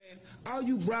All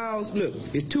you browns, look,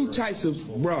 there's two types of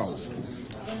browns.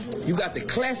 You got the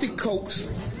classic Cokes.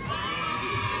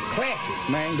 Classic,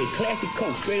 man. They classic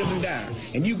Coke, straight up and down.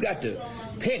 And you got the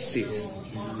Pepsis.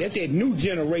 That's that new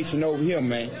generation over here,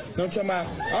 man. You know what I'm talking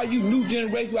about? All you new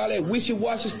generation, all that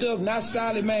wishy-washy stuff, not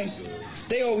solid, man.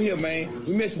 Stay over here, man.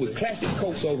 We mess with classic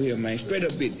Cokes over here, man. Straight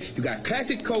up bit. You got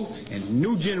classic Coke and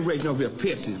new generation over here,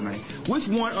 Pepsis, man. Which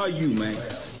one are you, man?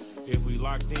 If we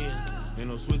locked in, ain't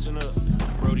no switching up.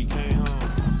 Brody came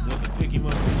home, went to pick him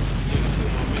up. Nigga put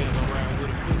my mans on ride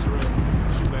with a picture up.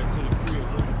 Shoot back to the crib,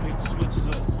 went to pick the switches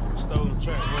up. Stolen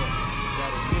track, bro.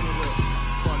 Got a tinted up.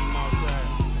 Caught him outside.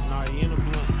 Now he in a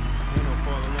blunt. Ain't no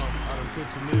falling off. I done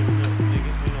put 2 million up. Nigga,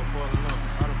 ain't no falling off.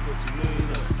 I done put 2 million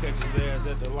up. Catch his ass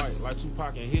at the light. Like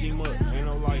Tupac and hit him up. Ain't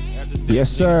no light at the day. Yes,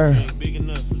 sir. Ain't big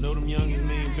enough. Know them youngins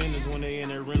mean business when they in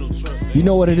their rental truck. You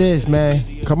know what it is, man.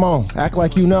 Come on. Act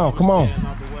like you know. Come on.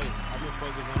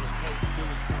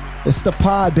 It's the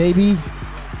pod, baby.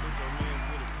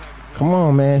 Come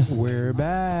on, man. We're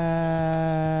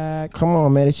back. Come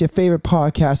on, man. It's your favorite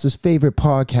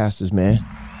podcasters, man.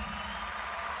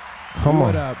 Come on.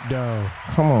 What up, though?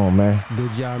 Come on, man.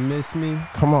 Did y'all miss me?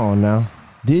 Come on now.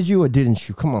 Did you or didn't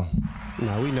you? Come on.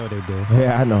 No, we know they did.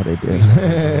 Yeah, I know they did.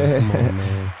 Come on,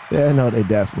 man. Yeah, I know they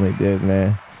definitely did,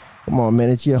 man. Come on,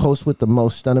 man. It's your host with the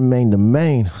most, stunning main to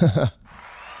main.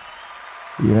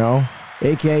 You know?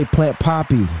 AKA Plant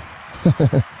Poppy.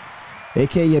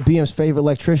 AKA your BM's favorite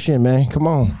electrician, man. Come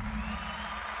on.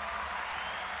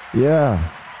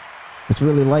 Yeah. It's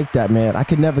really like that, man. I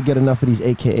could never get enough of these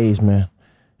AKAs, man.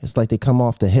 It's like they come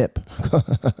off the hip.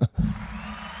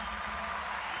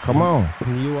 Come on.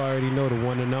 You already know the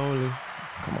one and only.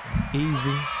 Come on.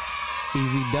 Easy.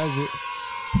 Easy does it.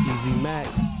 Easy Mac.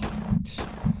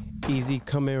 Easy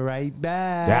coming right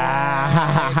back.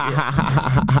 Nah,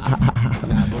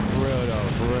 but for real, though.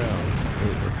 For real.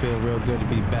 It feel real good to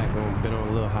be back. Been on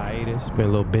a little hiatus, been a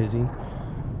little busy,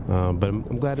 but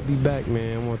I'm glad to be back,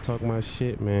 man. I want to talk my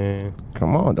shit, man.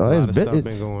 Come on, dog. It's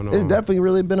been going on. It's definitely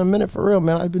really been a minute for real,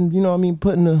 man. I've been, you know what I mean,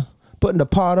 putting the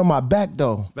pod on my back,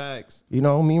 though. Facts. You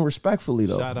know what I mean, respectfully,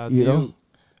 though. Shout out to you.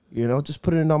 You know, just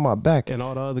putting it on my back. And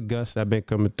all the other guests that been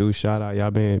coming through, shout out.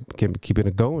 Y'all been keeping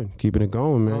it going,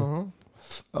 man.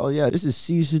 Oh, yeah. This is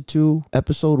season 2,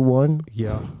 episode 1.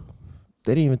 Yeah.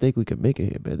 They didn't even think we could make it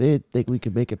here, man. They didn't think we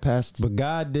could make it past. But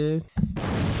God did.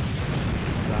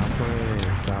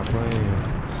 Stop playing.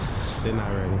 They're not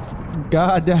ready.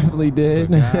 God definitely did.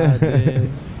 But God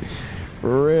did.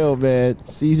 For real, man.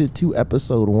 Season 2,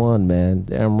 episode 1, man.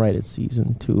 Damn right, it's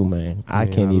season 2, man. I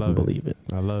can't even believe it.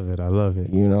 I love it.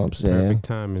 You know what I'm saying? Perfect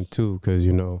timing, too, because,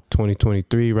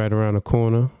 2023 right around the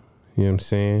corner. You know what I'm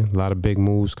saying? A lot of big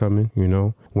moves coming,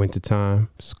 Winter time.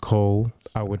 It's cold.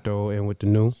 Out with the old and with the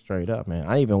new. Straight up, man.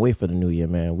 I ain't even wait for the new year,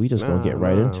 man. We just gonna get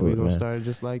right into it, man. We gonna start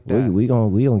just like that. We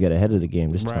gonna get ahead of the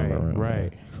game this time around.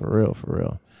 Right. Man. For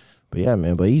real. But yeah,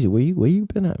 man. But Easy, where you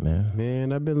been at, man?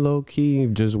 Man, I've been low key,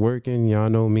 just working. Y'all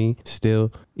know me.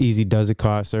 Still, Easy does it.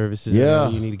 Car services. Yeah.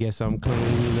 You need to get something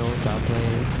clean. Stop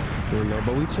playing.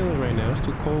 But we chilling right now. It's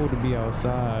too cold to be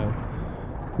outside.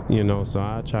 So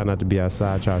I try not to be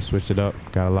outside. Try to switch it up.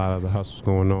 Got a lot of the hustles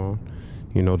going on.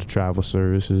 The travel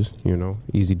services,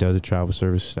 Easy does it, travel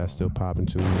services, that's still popping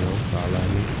too, all at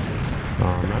me.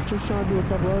 I'm just trying to do a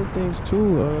couple other things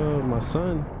too. My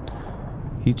son,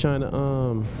 he's trying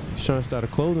to start a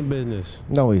clothing business.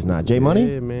 No, he's not. J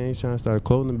Money? Yeah, man, he's trying to start a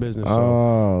clothing business.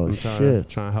 Oh, I'm shit.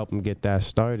 Trying to help him get that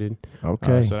started.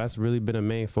 Okay. So that's really been a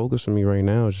main focus for me right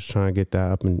now, is just trying to get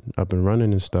that up and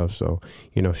running and stuff. So,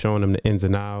 showing them the ins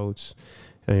and outs.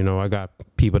 I got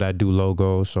people that do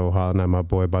logos, so hollering at my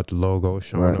boy about the logo,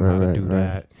 showing them how to do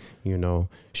that,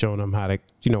 showing them how to,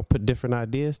 put different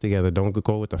ideas together. Don't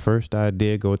go with the first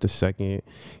idea, go with the second.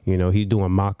 He's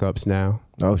doing mock-ups now.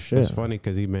 Oh, shit. It's funny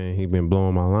because he been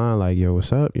blowing my line like, yo,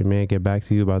 what's up? Your man get back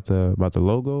to you about the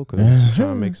logo, because I'm trying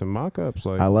to make some mock-ups.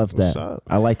 Like, I love that. What's up?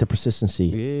 I like the persistency.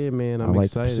 Yeah, man, I'm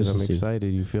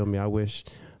excited. You feel me? I wish...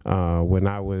 when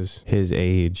I was his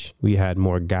age, we had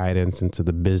more guidance into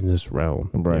the business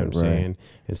realm. Right, you know what I'm saying?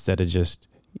 Instead of just,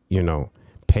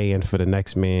 paying for the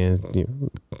next man,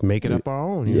 make it up our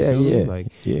own. You feel me? Like,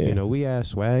 we had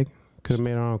swag, could have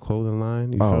made our own clothing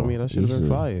line. You feel me? That should have been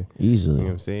fire. Easily. You know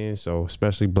what I'm saying? So,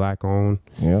 especially black owned.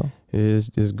 Yeah. Is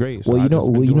great. So well,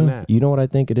 you know what I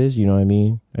think it is? You know what I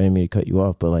mean? I didn't mean to cut you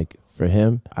off, but like for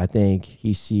him, I think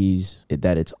he sees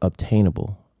that it's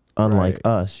obtainable. Unlike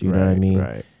us, you know what I mean?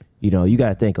 Right. You got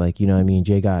to think like, Jay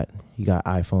he got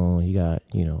iPhone, he got,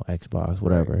 Xbox,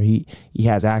 whatever. Right. He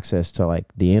has access to like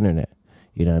the internet.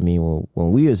 You know what I mean?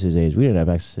 When we was his age, we didn't have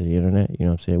access to the internet. You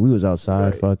know what I'm saying? We was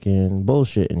outside fucking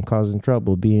bullshit and causing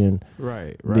trouble, being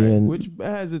which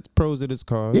has its pros and its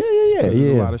cons. Yeah.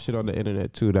 There's a lot of shit on the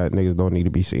internet too that niggas don't need to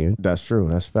be seeing. That's true.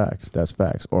 That's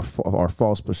facts. Or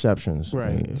false perceptions.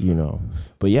 Right. And, you know.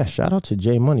 But yeah, shout out to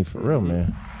J Money for real,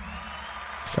 man.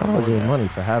 Shout out to J Money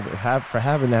for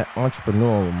having that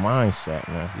entrepreneurial mindset,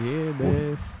 man. Yeah,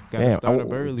 man. Gotta start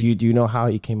up early. Do you know how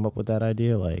he came up with that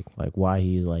idea? Like why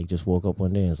he like just woke up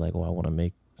one day and was like, oh, I want to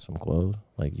make some clothes.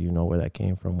 Like, do you know where that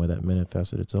came from? Where that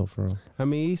manifested itself from? I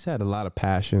mean, he's had a lot of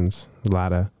passions, a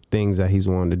lot of things that he's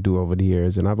wanted to do over the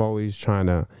years, and I've always trying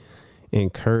to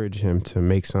encourage him to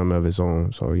make some of his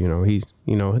own. So, you know, he's,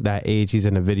 you know, that age, he's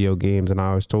in the video games, and I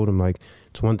always told him, like,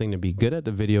 it's one thing to be good at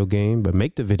the video game, but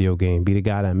make the video game, be the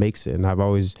guy that makes it. And I've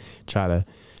always tried to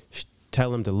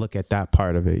tell him to look at that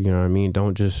part of it. You know what I mean?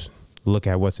 Don't just look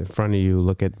at what's in front of you,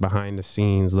 look at behind the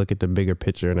scenes, look at the bigger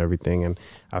picture and everything. And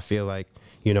I feel like,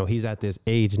 you know, he's at this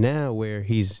age now where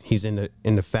he's in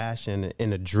the fashion,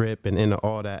 in the drip, and into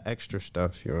all that extra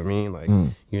stuff. You know what I mean? Like,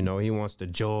 you know, he wants the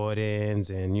Jordans,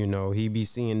 and, you know, he be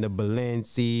seeing the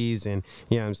Balencis, and,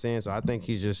 you know what I'm saying? So I think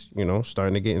he's just, you know,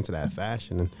 starting to get into that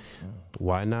fashion, and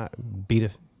why not be the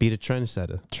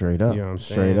trendsetter? Straight up. You know what I'm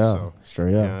saying? Straight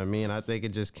up. You know what I mean? I think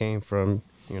it just came from,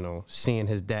 you know, seeing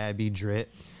his dad be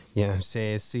drip. You know what I'm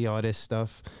saying? See all this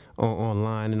stuff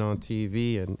online and on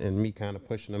TV, and me kind of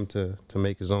pushing him to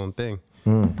make his own thing.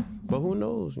 But who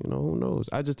knows? You know, who knows?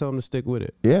 I just tell him to stick with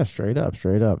it. Yeah, straight up.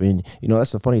 And, you know,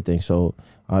 that's the funny thing. So,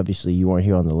 obviously, you weren't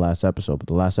here on the last episode, but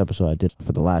the last episode I did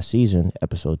for the last season,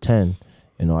 episode 10,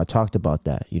 you know, I talked about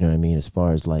that, you know what I mean, as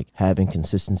far as, like, having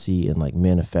consistency and, like,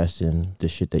 manifesting the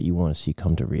shit that you want to see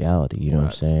come to reality, you know what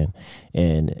I'm saying?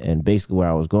 And basically where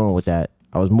I was going with that,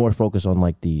 I was more focused on,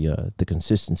 like, the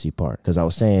consistency part, because I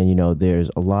was saying, you know,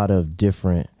 there's a lot of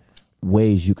different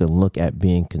ways you can look at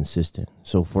being consistent.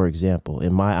 So, for example,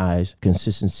 in my eyes,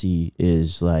 consistency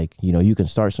is like, you know, you can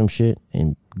start some shit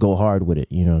and go hard with it,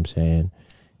 you know what I'm saying,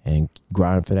 and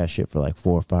grind for that shit for like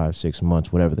 4, 5, 6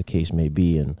 months, whatever the case may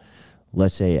be. And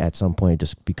let's say at some point it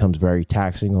just becomes very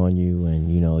taxing on you, and,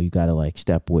 you know, you got to, like,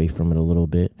 step away from it a little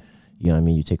bit. You know what I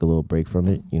mean? You take a little break from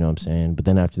it, you know what I'm saying? But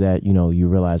then after that, you know, you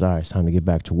realize, all right, it's time to get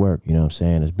back to work, you know what I'm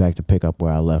saying? It's back to pick up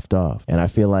where I left off. And I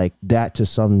feel like that, to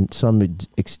some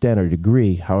extent or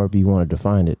degree, however you want to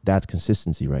define it, that's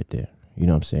consistency right there. You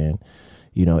know what I'm saying?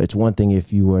 You know, it's one thing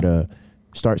if you were to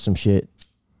start some shit,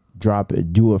 drop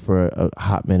it, do it for a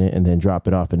hot minute, and then drop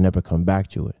it off and never come back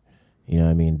to it. You know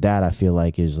what I mean? That I feel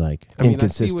like is like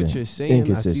inconsistent. I see what you're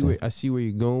saying. I see where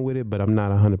you're going with it, but I'm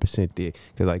not 100% there.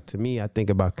 Because, like, to me, I think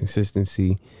about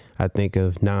consistency. I think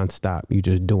of nonstop. You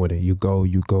just doing it. You go.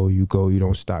 You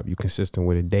don't stop. You consistent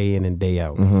with it day in and day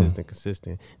out.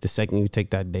 Consistent. The second you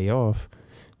take that day off,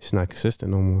 it's not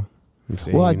consistent no more. I'm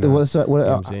saying, well, you know what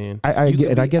I'm saying? I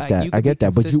get that. I get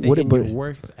that. But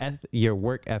your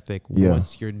work ethic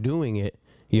once you're doing it.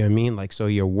 You know what I mean? Like, so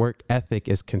your work ethic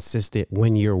is consistent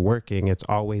when you're working. It's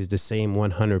always the same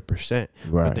 100%.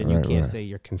 Right, but then you can't say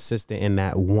you're consistent in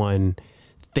that one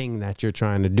thing that you're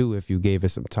trying to do if you gave it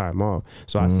some time off.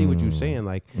 So I see what you're saying.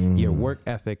 Like, your work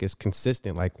ethic is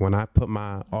consistent. Like, when I put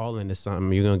my all into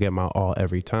something, you're going to get my all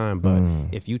every time. But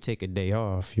if you take a day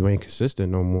off, you ain't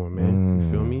consistent no more, man. You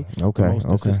feel me? Okay. The most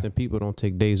consistent people don't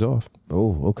take days off.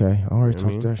 Oh, okay. All right,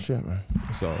 talk that shit, man.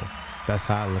 So that's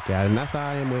how I look at it. And that's how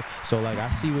I am with. So, like,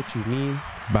 I see what you mean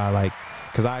by, like,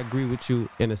 because I agree with you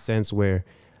in a sense where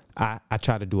I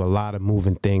try to do a lot of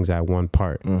moving things at one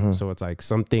part. So it's like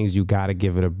some things you got to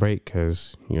give it a break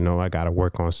because, you know, I got to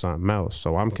work on something else.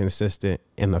 So I'm consistent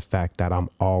in the fact that I'm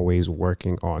always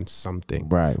working on something.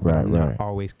 Right. Not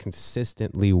always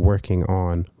consistently working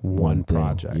on one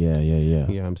project. Yeah. You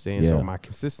know what I'm saying? Yeah. So my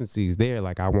consistency is there.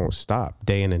 Like, I won't stop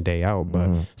day in and day out, but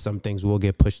some things will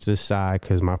get pushed to the side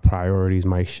because my priorities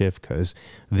might shift because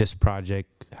this project,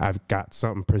 I've got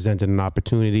something presented an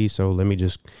opportunity. So let me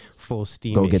just full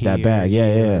steam go get that bag.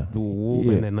 Yeah.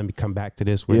 And then let me come back to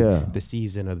this when the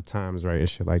season of the times right and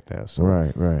shit like that. So,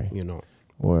 right. You know.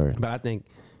 Word. But I think,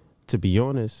 to be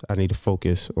honest, I need to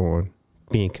focus on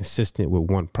being consistent with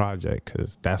one project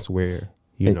because that's where,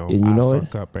 you know, I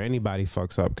fuck up or anybody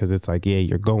fucks up because it's like, yeah,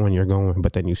 you're going,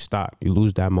 but then you stop. You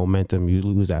lose that momentum. You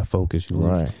lose that focus. You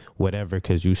lose whatever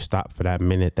because you stop for that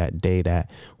minute, that day, that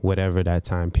whatever that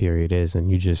time period is,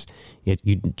 and you just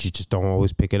don't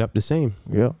always pick it up the same.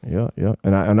 Yeah.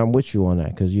 And I'm with you on that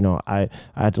because, you know, I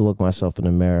had to look myself in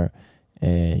the mirror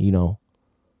and, you know,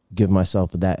 give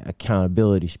myself that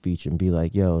accountability speech and be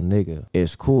like, yo, nigga,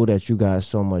 it's cool that you got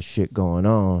so much shit going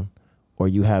on, or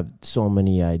you have so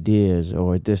many ideas,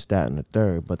 or this, that, and the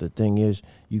third. But the thing is,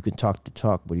 you can talk the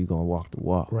talk, but you're gonna walk the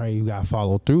walk. Right, you gotta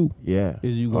follow through. Yeah.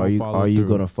 Is you gonna are you follow are you through?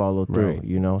 gonna follow through? Right.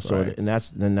 You know. So Right. and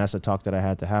that's a talk that I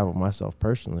had to have with myself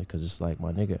personally, because it's like,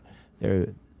 my nigga,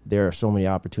 there are so many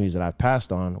opportunities that I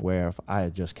passed on where if I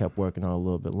had just kept working on a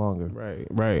little bit longer,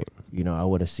 Right. you know, I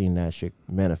would have seen that shit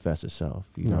manifest itself,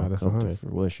 you No, know, that's come to 100.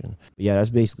 fruition. But yeah, that's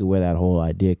basically where that whole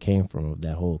idea came from, of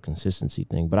that whole consistency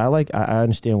thing. But I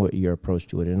understand what your approach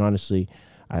to it, and honestly,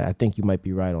 I think you might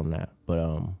be right on that.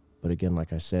 But again,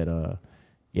 like I said,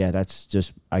 yeah, that's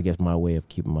just, I guess, my way of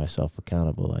keeping myself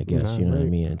accountable, I guess, Nah, you know what I right.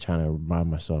 mean, and trying to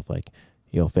remind myself, like,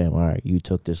 yo, fam, all right, you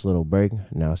took this little break,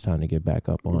 now it's time to get back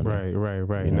up on it. Right.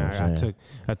 You know Now what I'm saying?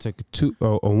 I took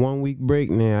a 1 week break.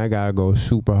 Now I gotta go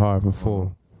super hard for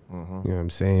full. Mm-hmm. You know what I'm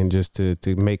saying? Just to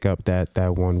make up that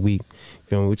 1 week.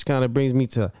 Feel me? Which kind of brings me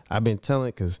to, I've been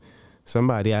telling, because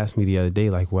somebody asked me the other day,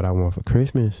 like, what I want for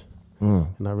Christmas. And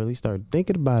I really started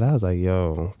thinking about it. I was like,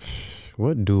 yo,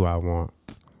 what do I want?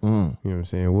 You know what I'm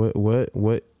saying?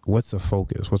 What's the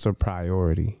focus? What's a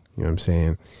priority? You know what I'm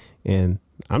saying? And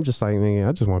I'm just like, nigga,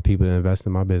 I just want people to invest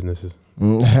in my businesses.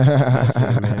 That's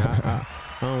it, man. I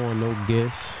don't want no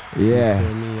gifts. Yeah. You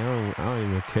feel me? I don't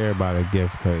even care about a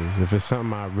gift, because if it's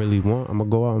something I really want, I'm going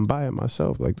to go out and buy it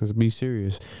myself. Like, let's be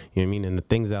serious. You know what I mean? And the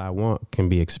things that I want can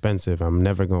be expensive. I'm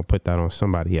never going to put that on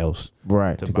somebody else.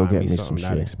 Right, To go buy get me me something some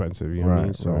that shit. expensive. You know what I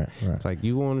mean? So right. it's like,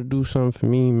 you want to do something for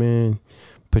me, man,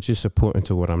 put your support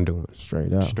into what I'm doing.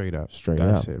 Straight up. Straight up. Straight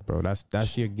That's up. it, bro.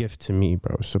 That's your gift to me,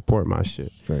 bro. Support my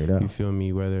shit. Straight up. You feel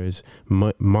me? Whether it's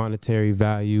monetary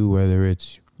value, whether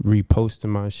it's reposting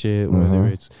my shit, whether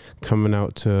it's coming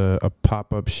out to a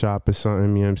pop-up shop or something,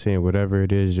 you know what I'm saying? Whatever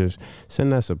it is, just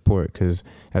send that support, because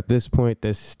at this point,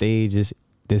 this stage,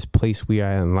 this place we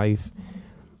are in life,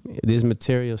 this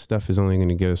material stuff is only going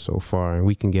to get us so far, and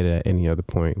we can get it at any other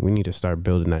point. We need to start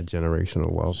building that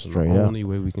generational wealth. Straight and the up. only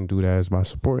way we can do that is by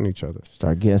supporting each other.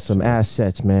 Start getting some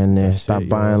assets, man. Then That's stop it, yo,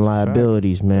 buying that's a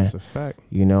liabilities, man. That's a fact.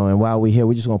 You know, and while we here,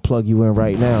 we're just gonna plug you in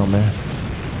right now, man.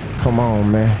 Come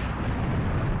on, man.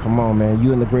 Come on, man.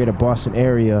 You in the greater Boston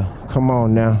area. Come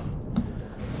on now.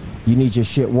 You need your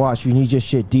shit watched. You need your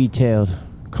shit detailed.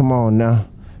 Come on now.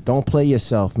 Don't play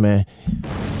yourself, man.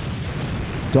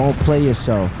 Don't play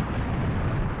yourself.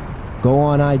 Go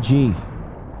on IG.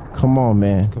 Come on,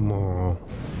 man. Come on.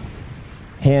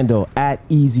 Handle at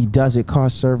Easy Does It Car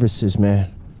Services,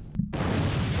 man.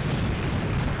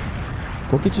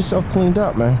 Go get yourself cleaned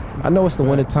up, man. I know it's the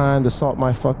winter time. The salt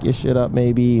might fuck your shit up,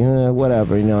 maybe.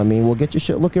 Whatever, you know what I mean? Well, get your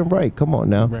shit looking right. Come on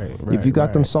now. Right, if you got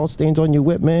right. them salt stains on your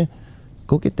whip, man,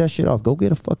 go get that shit off. Go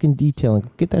get a fucking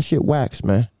detailing. Get that shit waxed,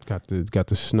 man. Got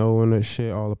the snow and that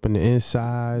shit all up in the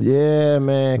insides. Yeah,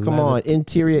 man. Come Leather. on.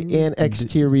 Interior and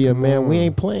exterior, Come man. We on.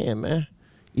 ain't playing, man.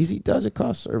 Easy Does It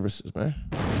Car Services, man.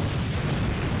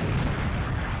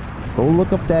 Go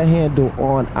look up that handle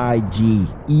on IG.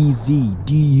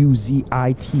 EZDUZIT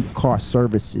Car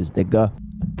Services, nigga.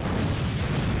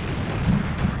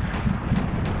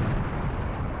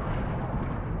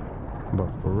 But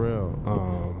for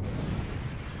real,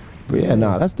 But yeah,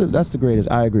 nah, that's the greatest.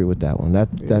 I agree with that one. yeah,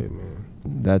 man.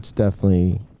 That's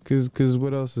definitely. Cause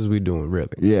what else is we doing, really?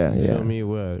 Yeah, You yeah. feel me?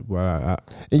 What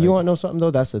And you want to know something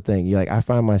though? That's the thing. You like, I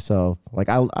find myself like,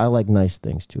 I like nice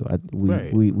things too.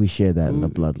 Right. We share that in the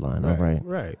bloodline. All right.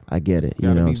 Right. I get it. You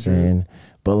Gotta know what be I'm saying?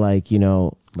 But like, you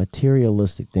know,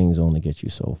 materialistic things only get you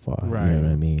so far. Right. You know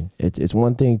what I mean? It's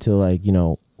one thing to like, you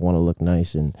know, want to look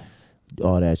nice and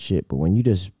all that shit, but when you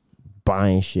just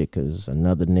buying shit because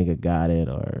another nigga got it,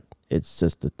 or it's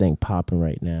just the thing popping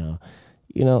right now,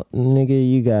 you know, nigga,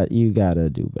 you gotta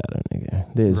do better, nigga.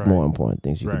 There's Right. more important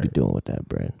things you could be Right. doing with that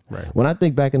bread. Right. When I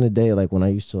think back in the day, like when I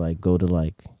used to like go to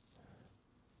like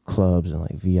clubs and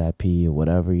like VIP or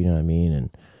whatever, you know what I mean, and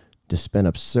just spend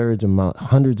absurd amount,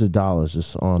 hundreds of dollars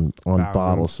just on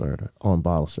bottle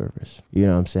service. You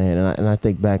know what I'm saying? And I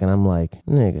think back and I'm like,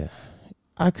 nigga,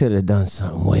 I could have done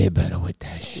something way better with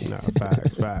that shit. Nah,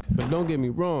 facts. But don't get me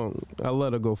wrong. I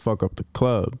let her go fuck up the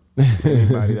club.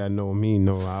 Anybody that know me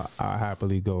know I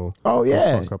happily go. Oh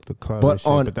yeah, go fuck up the club. But and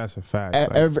shit, but that's a fact.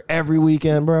 Like, every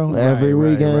weekend, bro. Right, Every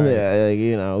right, weekend, right. yeah, like,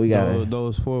 you know, we got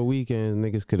those 4 weekends,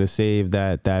 niggas could have saved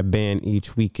that band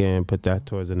each weekend, put that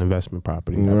towards an investment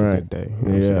property. Have a good day. You know what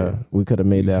I'm Yeah, saying? we could have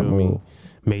made You that feel me? move.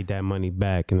 Made that money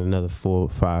back in another 4,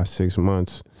 5, 6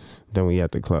 months. Then we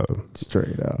at the club.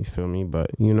 Straight up. You feel me?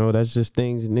 But you know, that's just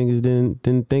things niggas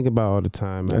didn't think about all the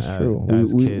time. That's true.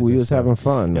 As We kids was and stuff. having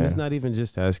fun, And man. it's not even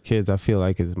just as kids. I feel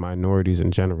like it's minorities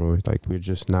in general. Like we're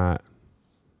just not,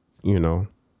 you know,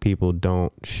 people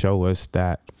don't show us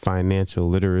that financial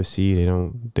literacy. They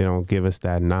don't give us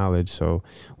that knowledge. So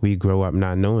we grow up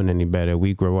not knowing any better.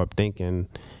 We grow up thinking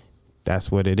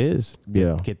that's what it is.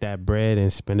 Yeah. Get that bread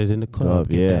and spend it in the club.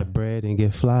 Get yeah. that bread and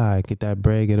get fly. Get that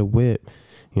bread, get a whip.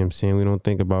 You know what I'm saying? We don't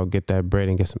think about get that bread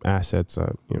and get some assets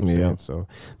up. You know what I'm saying? So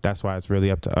that's why it's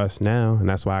really up to us now. And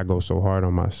that's why I go so hard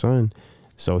on my son.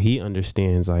 So he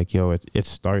understands, like, yo, it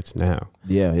starts now.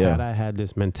 Yeah, yeah. Had I had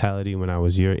this mentality when I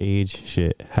was your age,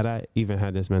 shit. Had I even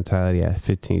had this mentality at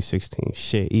 15, 16,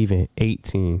 shit, even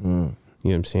 18, you know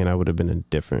what I'm saying? I would have been in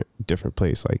a different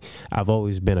place. Like, I've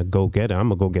always been a go-getter. I'm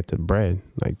going to go get the bread.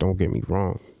 Like, don't get me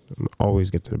wrong. I'm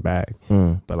always get to the bag.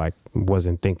 But, like,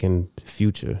 wasn't thinking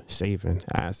future, saving,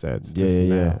 assets, this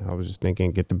and that. I was just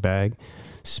thinking get the bag,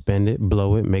 spend it,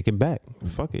 blow it, make it back.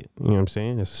 Fuck it. You know what I'm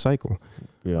saying? It's a cycle.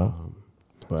 Yeah.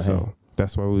 But so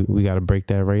that's why we got to break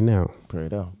that right now. Break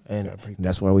it out. And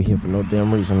that's why we here for no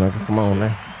damn reason. Like, come on,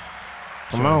 man.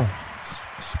 Come on.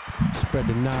 Spread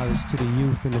the knowledge to the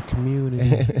youth in the community.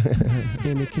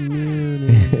 In the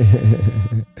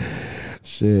community.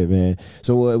 Shit, man.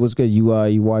 So it was good. You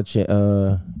watch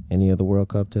any of the World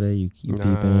Cup today? You deep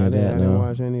any of that? I didn't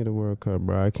watch any of the World Cup,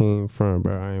 bro. I came from,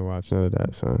 bro. I ain't watch none of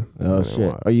that, son. Oh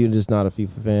shit. Are you just not a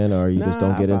FIFA fan, or you just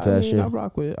don't get into that shit? I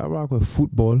rock with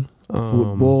football.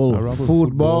 Football.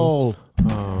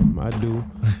 I do,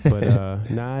 but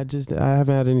I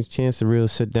haven't had any chance to really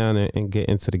sit down and get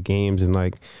into the games. And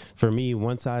like for me,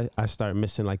 once I start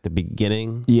missing like the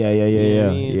beginning, yeah.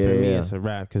 For me, it's a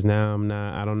wrap, because now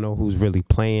I don't know who's really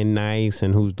playing nice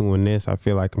and who's doing this. I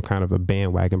feel like I'm kind of a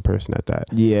bandwagon person at that.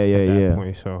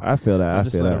 Point. So I feel that. I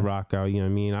just let it rock out. You know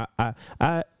what I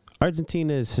mean?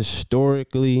 Argentina is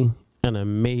historically an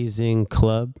amazing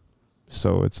club,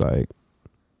 so it's like,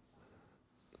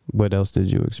 what else did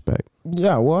you expect?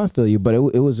 Yeah, well, I feel you, but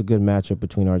it was a good matchup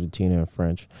between Argentina and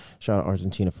French. Shout out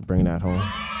Argentina for bringing that home.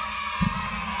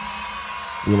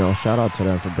 You know, shout out to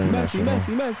them for bringing that shit home.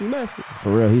 Messi.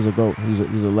 For real, he's a GOAT. He's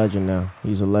a legend now.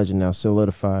 He's a legend now,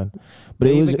 solidified. But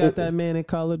they even got that man in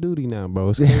Call of Duty now, bro.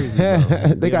 It's crazy,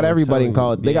 bro. They got everybody in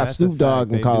Call of Duty. They got Snoop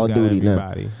Dogg in Call of Duty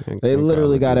now. They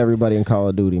literally got everybody in Call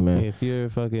of Duty, man. If you're a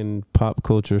fucking pop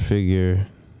culture figure,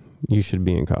 you should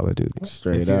be in Call of Duty.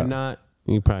 Straight up. If you're not,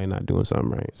 you're probably not doing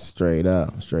something right. Straight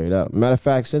up. Matter of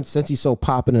fact, since he's so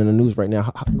popping in the news right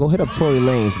now, go hit up Tory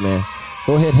Lanez, man.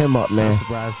 Go hit him up, man. I'm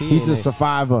surprised he's a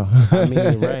survivor. I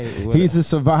mean, right. He's a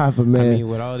survivor, man. I mean,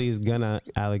 with all these gun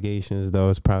allegations, though,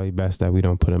 it's probably best that we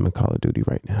don't put him in Call of Duty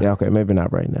right now. Yeah, okay, maybe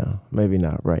not right now.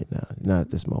 Not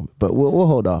at this moment. But we'll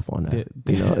hold off on that.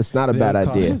 It's not a bad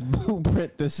idea. His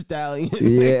Blueprint the Stallion.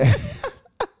 Yeah.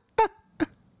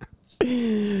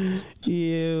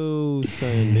 Yo,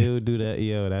 son, they'll do that.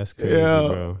 Yo, that's crazy,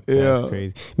 bro. That's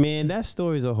crazy. Man, that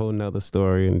story's a whole nother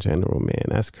story in general, man.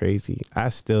 That's crazy. I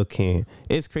still can't.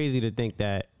 It's crazy to think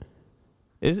that.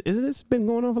 Isn't this been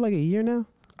going on for like a year now?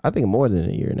 I think more than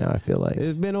a year now, I feel like.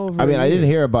 It's been over. I mean, I didn't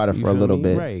hear about it for a little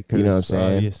bit. Right. You know what I'm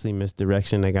saying? Obviously,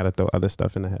 misdirection. They got to throw other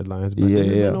stuff in the headlines. But this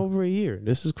has been over a year.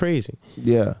 This is crazy.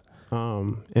 Yeah.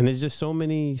 And there's just so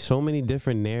many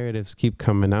different narratives keep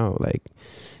coming out. Like,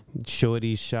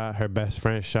 Shorty shot her best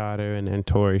friend, shot her, and then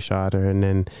Tory shot her, and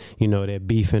then they're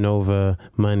beefing over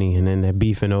money, and then they're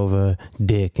beefing over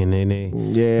dick, and then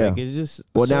like, it's just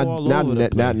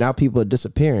now people are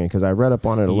disappearing, because I read up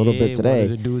on it a little bit today. One of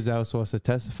the dudes that was supposed to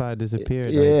testify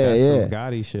disappeared. That's some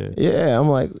Gotti shit. Yeah, I'm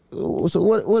like, so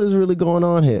what is really going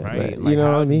on here? Right? Like,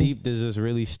 how what I mean? Deep does this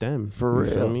really stem? For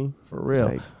real, feel me? For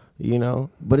real. Like,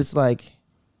 but it's like.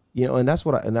 And that's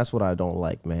what I don't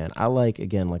like, man. I like,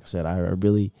 again, like I said, I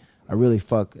really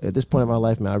fuck at this point in my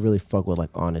life, man. I really fuck with like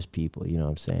honest people. You know what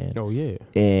I'm saying? Oh yeah.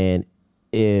 And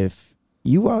if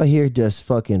you out here just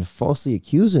fucking falsely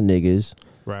accusing niggas,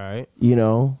 right?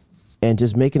 And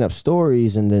just making up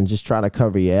stories and then just trying to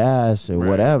cover your ass or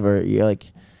whatever, you're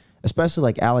like, especially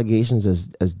like allegations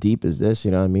as deep as this.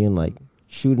 You know what I mean? Like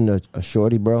shooting a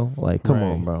shorty, bro. Like, come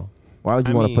on, bro. Why would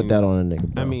you want to put that on a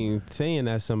nigga, bro? I mean, saying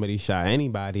that somebody shot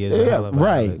anybody is a hell of a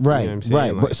right. You know what I'm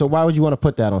saying? Like, so why would you want to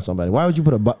put that on somebody? Why would you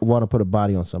want to put a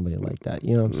body on somebody like that?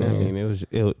 You know what I'm saying? I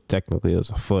mean, technically it was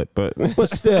a foot, but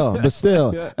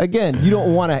still, again, you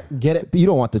don't want to get it. You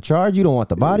don't want the charge. You don't want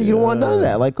the body. You don't want none of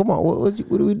that. Like, come on, what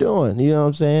are we doing? You know what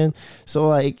I'm saying? So,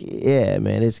 like, yeah,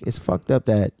 man, it's fucked up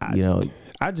that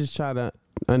I just try to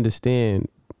understand.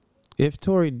 If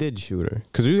Tory did shoot her,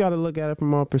 because we got to look at it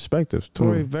from all perspectives.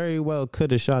 Tory very well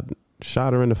could have shot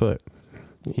her in the foot.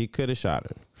 He could have shot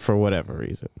her for whatever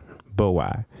reason. But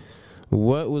why?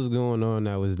 What was going on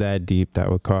that was that deep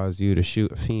that would cause you to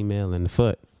shoot a female in the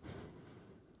foot?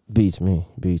 Beats me.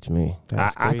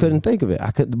 I couldn't think of it.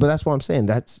 But that's what I'm saying.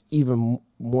 That's even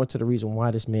more to the reason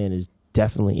why this man is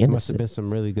definitely innocent. Must have been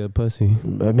some really good pussy.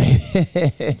 But maybe.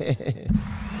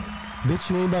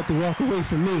 Bitch, you ain't about to walk away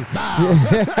from me.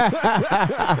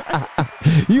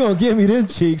 You gonna give me them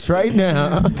cheeks right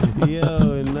now.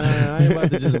 Yo, nah, I ain't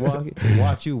about to just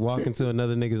watch you walk into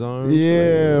another nigga's arms.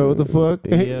 Yeah, like, what the fuck?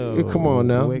 Yo, come on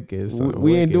now. Wicked,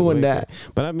 we ain't doing that.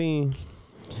 But I mean,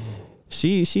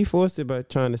 she forced it by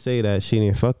trying to say that she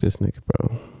didn't fuck this nigga,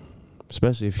 bro.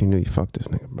 Especially if you knew you fucked this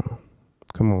nigga, bro.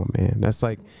 Come on, man. That's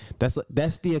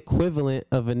the equivalent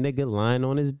of a nigga lying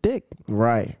on his dick.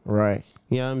 Right.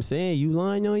 You know what I'm saying? You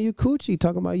lying on your coochie,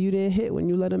 talking about you didn't hit when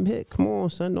you let him hit. Come on,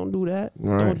 son, don't do that.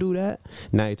 Right. Don't do that.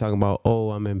 Now you're talking about,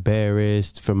 oh, I'm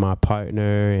embarrassed for my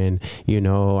partner and,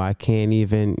 I can't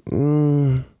even.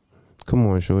 Come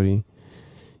on, shorty.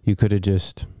 You could have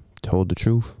just told the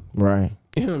truth. Right.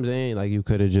 You know what I'm saying? Like, you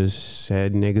could have just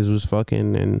said niggas was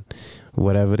fucking and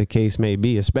whatever the case may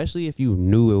be, especially if you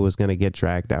knew it was going to get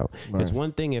dragged out. Right. It's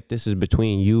one thing if this is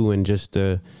between you and just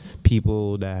the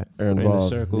people that are in the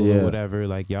circle or whatever.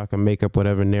 Like, y'all can make up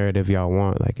whatever narrative y'all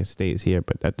want. Like, it stays here.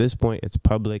 But at this point, it's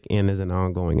public and there's an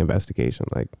ongoing investigation.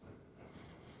 Like,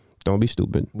 don't be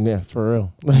stupid. Yeah, for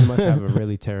real. You must have a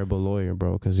really terrible lawyer,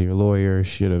 bro, because your lawyer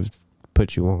should have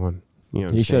put you on. You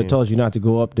know he should have told you not to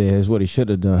go up there is what he should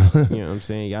have done. You know what I'm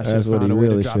saying? Y'all should have found a way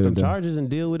to drop them charges and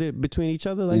deal with it between each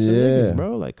other like some niggas,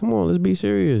 bro. Like, come on, let's be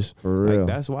serious. For real. Like,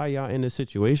 that's why y'all in this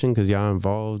situation, because y'all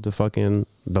involved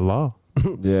the law.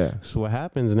 Yeah. That's what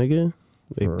happens, nigga.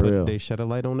 They shed a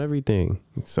light on everything.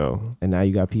 So. And now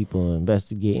you got people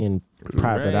investigating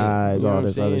private eyes, all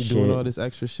this other shit. Doing all this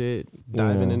extra shit,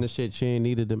 diving into shit she ain't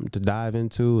needed them to dive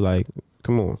into. Like,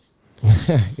 come on.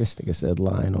 This nigga said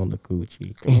lying on the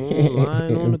coochie.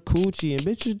 Lying on the coochie. And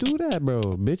bitches do that, bro.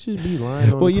 Bitches be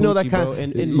lying on the coochie, that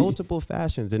kind bro. In multiple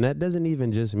fashions. And that doesn't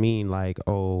even just mean like,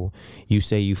 oh, you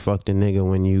say you fucked a nigga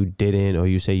when you didn't, or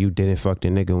you say you didn't fuck the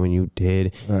nigga when you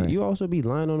did. Right. You also be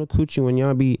lying on the coochie when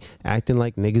y'all be acting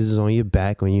like niggas is on your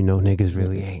back when you know niggas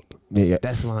really ain't. Yeah.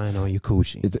 That's lying on your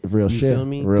coochie. It's real shit. You feel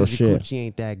me? Real shit. Your coochie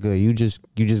ain't that good. You just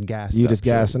gassed up. You just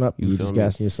gassing up. You just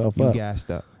gassing yourself up. You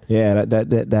gassed up. Yeah,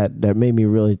 that made me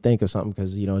really think of something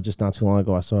because, just not too long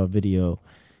ago I saw a video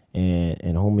and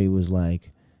homie was like,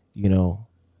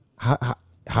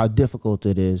 how difficult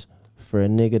it is for a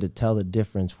nigga to tell the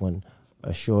difference when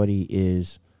a shorty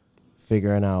is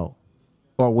figuring out,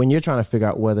 or when you're trying to figure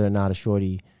out whether or not a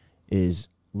shorty is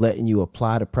letting you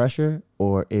apply the pressure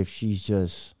or if she's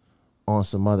just on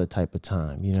some other type of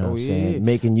time, you know what I'm saying?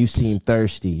 Making you seem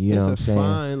thirsty, you know what I'm saying? It's a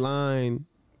fine line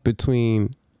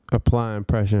between applying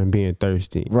pressure and being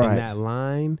thirsty. Right. And that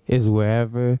line is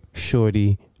wherever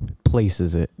shorty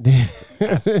places it.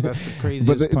 That's the craziest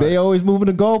but part. They always moving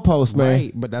the goalpost, man.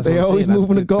 Right, but that's they what I'm always saying.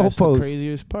 moving the goalpost. That's the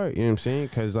craziest part, you know what I'm saying?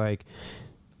 Because, like,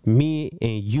 me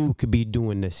and you could be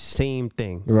doing the same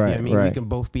thing. Right, you know what I mean? right. We can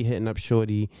both be hitting up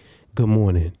shorty, good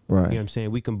morning. Right. You know what I'm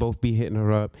saying? We can both be hitting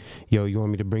her up. Yo, you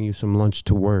want me to bring you some lunch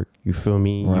to work? You feel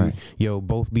me? Right.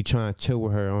 Both be trying to chill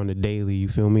with her on the daily. You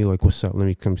feel me? Like, what's up? Let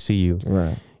me come see you.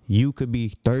 Right. You could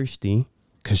be thirsty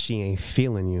because she ain't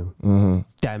feeling you. Mm-hmm.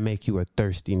 That make you a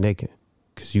thirsty nigga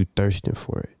because you thirsting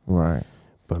for it. Right.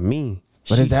 But me,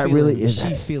 but is that really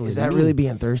really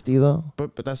being thirsty though?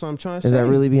 But that's what I'm trying to say. Is that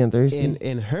really being thirsty?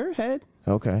 In her head.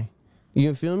 Okay.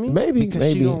 You feel me? Maybe.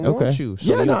 Because she don't want you.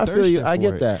 So yeah, no, I feel you. I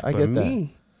get that. I get that.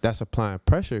 Me, that's applying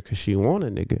pressure because she want a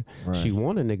nigga. Right. She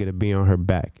want a nigga to be on her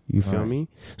back. You feel me?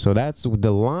 So that's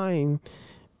the line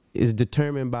is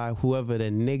determined by whoever the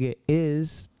nigga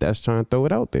is that's trying to throw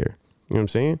it out there. You know what I'm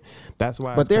saying? That's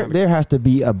why. But there has to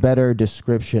be a better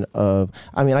description of.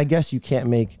 I mean, I guess you can't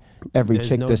make every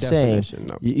chick the same.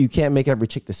 No. You can't make every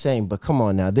chick the same. But come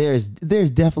on now, there's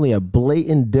definitely a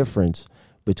blatant difference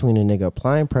between a nigga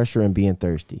applying pressure and being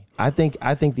thirsty. I think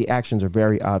the actions are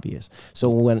very obvious. So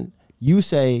when you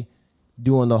say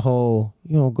doing the whole,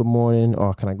 good morning,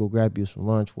 or can I go grab you some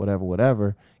lunch,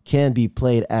 whatever, can be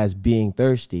played as being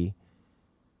thirsty.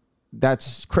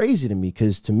 That's crazy to me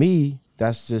because to me,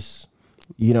 that's just,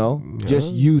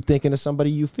 just you thinking of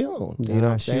somebody you feeling. You know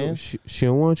what I'm saying? She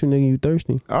don't want you, nigga, you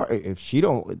thirsty. All right, if she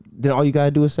don't, then all you got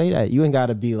to do is say that. You ain't got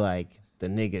to be like, the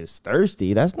nigga is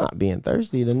thirsty. That's not being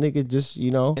thirsty. The nigga just,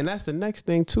 And that's the next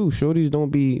thing too. Shorties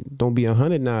don't be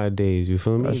 100 nowadays. You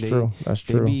feel me? That's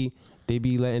true. They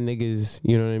be letting niggas,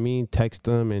 you know what I mean, text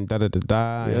them and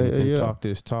and talk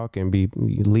this talk and be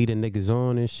leading niggas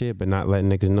on and shit, but not letting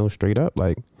niggas know straight up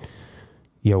like,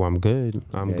 yo, I'm good.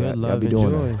 I'm good. Love and joy. You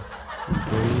feel me?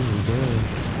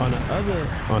 I'm good.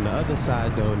 On the other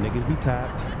side though, niggas be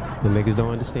tapped. The niggas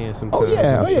don't understand sometimes.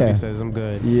 Shorty says I'm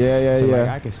good. Yeah. Like,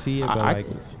 I can see it, but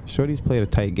Shorty's played a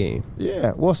tight game.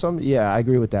 Yeah. Well, I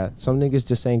agree with that. Some niggas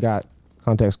just ain't got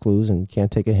context clues and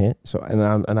can't take a hint. So, and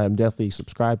I'm definitely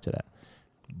subscribed to that.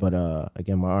 But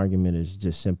again, my argument is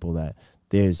just simple that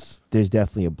there's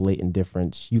definitely a blatant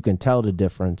difference. You can tell the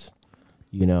difference,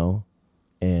 you know,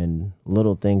 and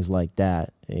little things like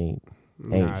that ain't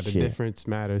the shit. difference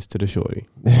matters to the shorty.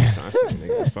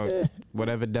 Nigga, fuck,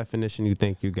 whatever definition you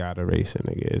think you got to race it,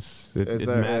 nigga. It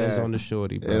matters on the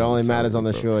shorty, bro. It only matters on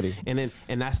the shorty. And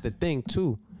that's the thing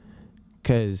too,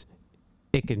 because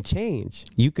it can change.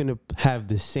 You can have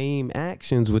the same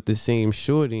actions with the same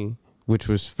shorty, which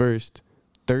was first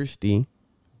thirsty,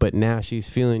 but now she's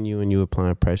feeling you and you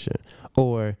applying pressure.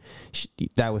 Or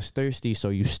that was thirsty, so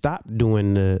you stopped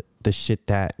doing the shit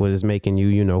that was making you,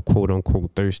 you know, quote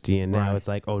unquote thirsty, and now it's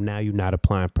like, oh, now you're not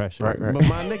applying pressure. Right. But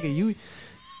my nigga, you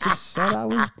just said I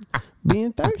was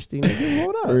being thirsty, nigga.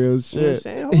 Hold up. Real shit. You know what I'm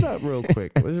saying? Hold up real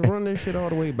quick. Let's run this shit all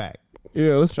the way back.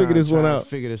 Yeah, let's figure this one out.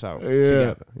 Figure this out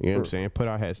together. You know what I'm saying? Put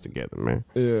our heads together, man.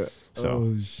 Yeah. So,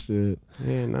 oh shit.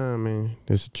 Yeah, nah, man.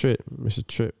 It's a trip. It's a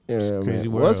trip. Yeah, it's a crazy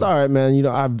world. Well, it's all right, man. You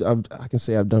know, I can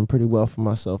say I've done pretty well for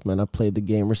myself, man. I played the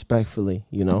game respectfully.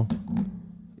 You know,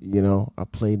 I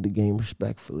played the game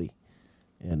respectfully,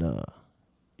 and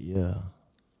yeah.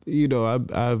 You know,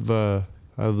 I've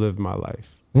lived my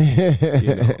life.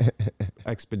 You know,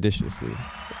 expeditiously.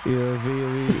 You know what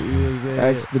I'm saying?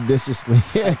 Expeditiously.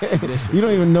 You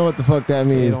don't even know what the fuck that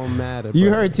means. It don't matter. You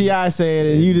heard T.I. say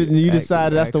it, and you didn't. You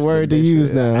decided that's the word to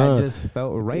use now. Huh? I just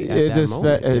felt right at that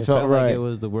moment. It felt right. Like it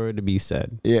was the word to be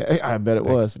said. Yeah, I bet it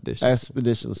was.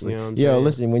 Expeditiously. You know what I'm saying?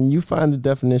 Listen, when you find the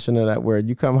definition of that word,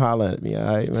 you come holler at me. All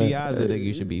right, man. T.I.'s the nigga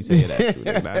you should be saying that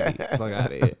to. Fuck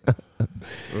out of here.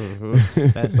 Mm-hmm.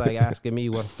 That's like asking me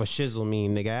what for shizzle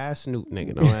mean, nigga. Ask Snoop,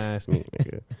 nigga. Don't ask me,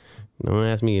 nigga. Don't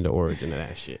ask me the origin of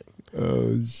that shit.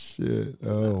 Oh shit.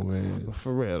 Oh man. But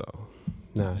for real though.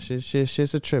 Nah,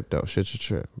 shit's a trip though. Shit's a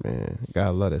trip, man.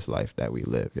 Gotta love this life that we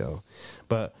live, yo.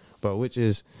 But which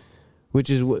is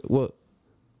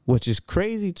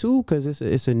crazy too, cause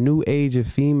it's a new age of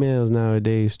females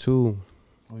nowadays too.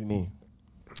 What do you mean?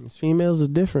 These females is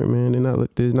different, man.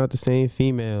 They're not the same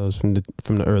females from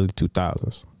the early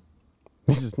 2000s.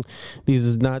 These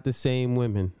is not the same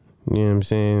women. You know what I'm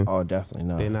saying? Oh, definitely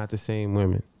not. They're not the same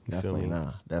women. Definitely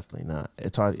not.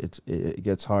 It's hard. It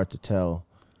gets hard to tell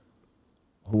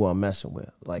who I'm messing with.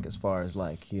 Like as far as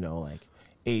like, you know, like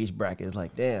age brackets.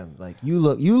 Like damn, like you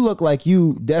look like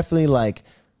you definitely like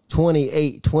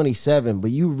 28, 27,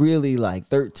 but you really like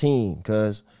 13,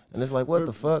 cuz. And it's like, what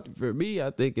the fuck? For me, I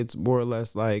think it's more or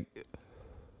less like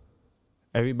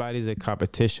everybody's in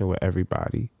competition with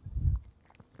everybody.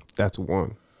 That's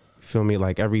one. You feel me?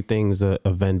 Like everything's a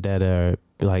vendetta.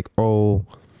 Like, oh,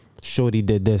 shorty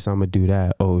did this, I'm going to do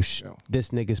that. Oh, this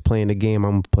nigga's playing the game,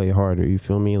 I'm going to play harder. You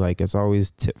feel me? Like it's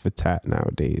always tit for tat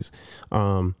nowadays.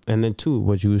 And then two,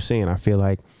 what you were saying, I feel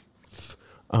like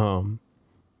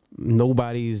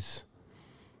nobody's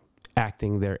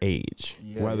acting their age,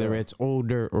 whether it's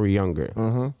older or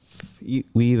younger. We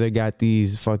either got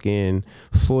these fucking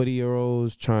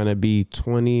 40-year-olds trying to be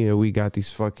 20, or we got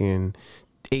these fucking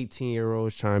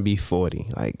 18-year-olds trying to be 40.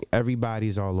 Like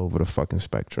everybody's all over the fucking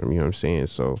spectrum. You know what I'm saying?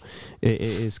 So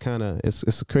it's kind of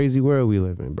it's a crazy world we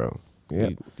live in, bro. Yeah,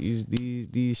 these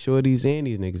shorties and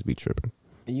these niggas be tripping.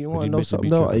 You want to know something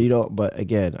though? You know, but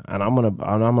again, and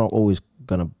I'm always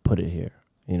gonna put it here.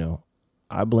 You know,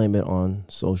 I blame it on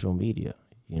social media.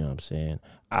 You know what I'm saying?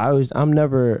 I'm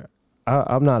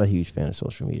not a huge fan of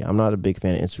social media. I'm not a big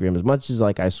fan of Instagram. As much as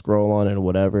like I scroll on it or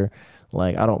whatever,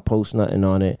 like I don't post nothing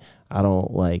on it. I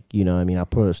don't like, you know what I mean? I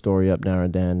put a story up now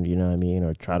and then, you know what I mean?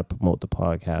 Or try to promote the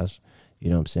podcast, you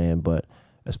know what I'm saying? But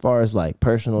as far as like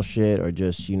personal shit or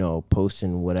just, you know,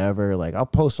 posting whatever, like I'll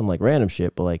post some like random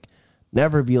shit, but like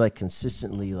never be like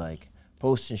consistently like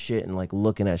posting shit and like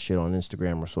looking at shit on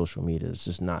Instagram or social media. It's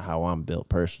just not how I'm built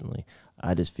personally.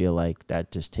 I just feel like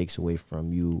that just takes away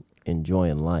from you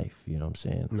enjoying life. You know what I'm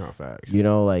saying? No, facts. You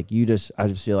know, like I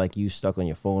just feel like you stuck on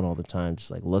your phone all the time,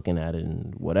 just like looking at it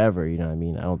and whatever. You know what I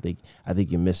mean? I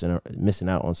think you're missing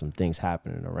out on some things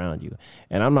happening around you.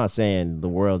 And I'm not saying the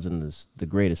world's in the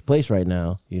greatest place right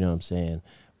now. You know what I'm saying?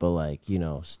 But like, you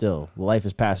know, still life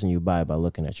is passing you by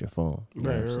looking at your phone. You know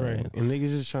what I'm saying? And niggas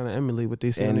just trying to emulate what they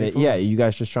see on their phone. Yeah, you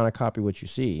guys just trying to copy what you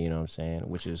see, you know what I'm saying?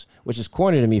 Which is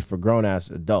corny to me for grown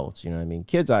ass adults, you know what I mean?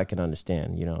 Kids I can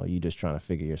understand, you know, you just trying to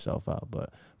figure yourself out.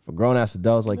 But for grown ass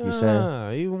adults, like you're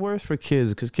saying, even worse for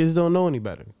kids, because kids don't know any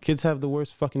better. Kids have the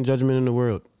worst fucking judgment in the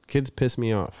world. Kids piss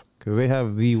me off because they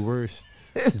have the worst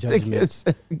judgments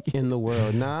in the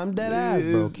world. Nah, I'm dead ass,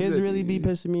 bro. Kids really be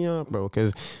pissing me off, bro,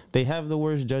 because they have the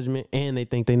worst judgment and they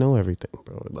think they know everything,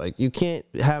 bro. Like, you can't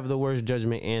have the worst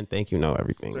judgment and think you know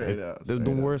everything.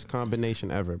 The worst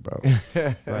combination ever, bro.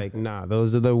 Like, nah,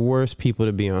 those are the worst people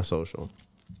to be on social.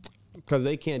 Because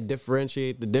they can't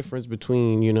differentiate the difference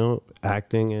between, you know,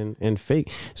 acting and fake.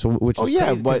 So, which is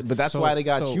crazy, but that's why they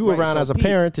got you around as a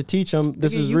parent to teach them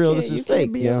this is real, this is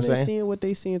fake. You know what I'm saying? Seeing what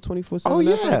they seeing 24/7. Oh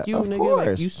That's yeah, like you, of nigga. course.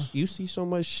 Like you see so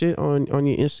much shit on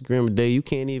your Instagram a day. You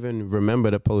can't even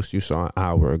remember the post you saw an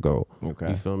hour ago.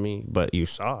 Okay, you feel me? But you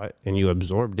saw it and you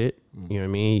absorbed it. You know what I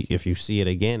mean? If you see it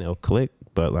again, it'll click.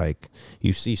 But like,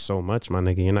 you see so much, my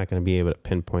nigga, you're not gonna be able to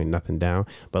pinpoint nothing down.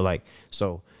 But like,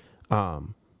 so,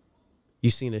 you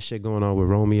seen this shit going on with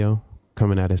Romeo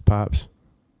coming at his pops?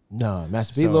 No,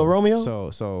 Master P, Lil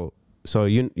Romeo. So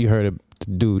you heard of the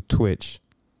dude Twitch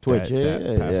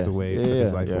that passed away, took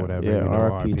his life or whatever. Yeah, you know,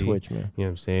 R.I.P. Twitch, man. You know what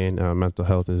I'm saying? Mental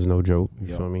health is no joke.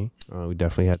 You feel me? We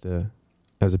definitely have to,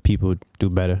 as a people,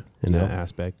 do better in that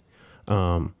aspect.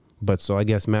 But so I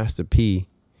guess Master P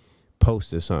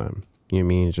posted something. You know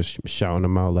what I mean? Just shouting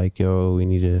him out like, yo, we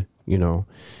need to, you know,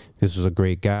 this was a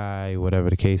great guy, whatever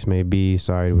the case may be.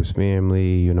 Sorry to his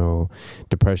family. You know,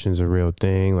 depression's a real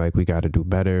thing. Like, we got to do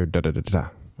better. Da da da da.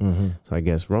 So I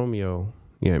guess Romeo,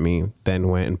 you know what I mean, then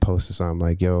went and posted something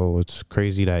like, yo, it's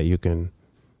crazy that you can,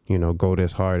 you know, go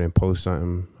this hard and post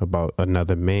something about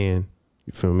another man.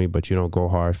 You feel me? But you don't go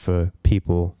hard for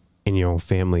people in your own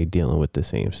family dealing with the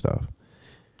same stuff.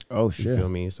 Oh shit. You feel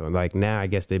me? So like now I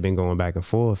guess they've been going back and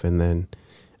forth, and then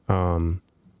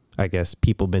I guess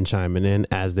people been chiming in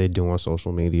as they do on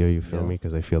social media. You feel me?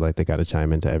 Because they feel like they got to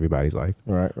chime into everybody's life.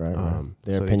 Right.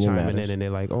 Their so opinion they chiming matters. in and they're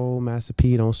like, "Oh, Master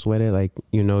P, don't sweat it. Like,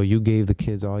 you know, you gave the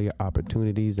kids all your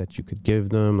opportunities that you could give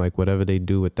them. Like, whatever they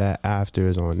do with that after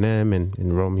is on them." And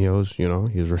Romeo's, you know,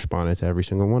 he was responding to every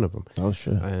single one of them. Oh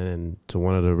shit. And to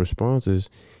one of the responses,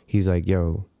 he's like,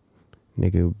 "Yo,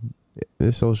 nigga,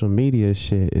 this social media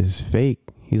shit is fake."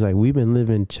 He's like, "We've been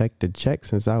living check to check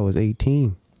since I was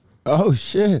 18. Oh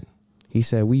shit. He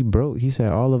said, "We broke." He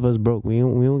said, "All of us broke. We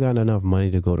don't got enough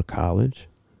money to go to college."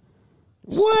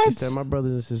 What? He said, "My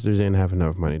brothers and sisters didn't have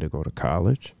enough money to go to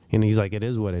college." And he's like, "It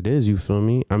is what it is." You feel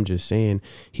me? I'm just saying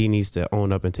he needs to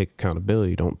own up and take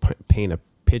accountability. Don't paint a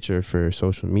picture for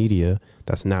social media.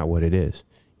 That's not what it is.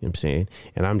 You know what I'm saying?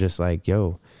 And I'm just like,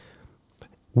 yo,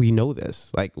 we know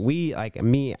this. Like me,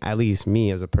 at least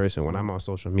me as a person, when I'm on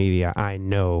social media, I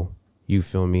know, you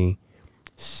feel me,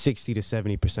 60 to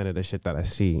 70% of the shit that I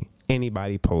see,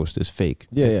 anybody post is fake.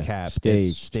 It's capped,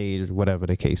 it's staged, whatever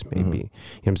the case may be. You know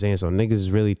what I'm saying? So niggas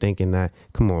is really thinking that,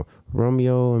 come on,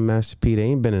 Romeo and Master P, they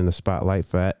ain't been in the spotlight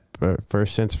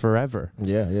since forever.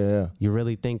 Yeah. You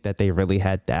really think that they really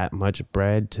had that much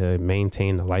bread to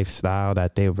maintain the lifestyle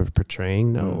that they were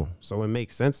portraying? No. So it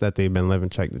makes sense that they've been living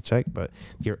check to check, but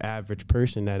your average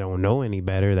person that don't know any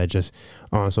better, that just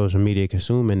on social media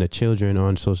consuming, the children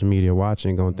on social media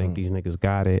watching, gonna think these niggas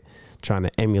got it, trying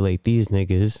to emulate these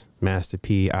niggas, Master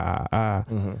P,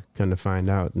 come to find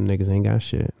out the niggas ain't got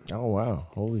shit. Oh wow,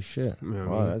 holy shit. You know what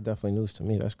I Wow, mean? that's definitely news to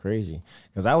me. That's crazy.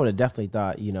 Because I would have definitely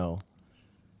thought,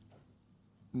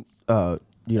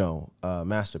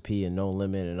 Master P and No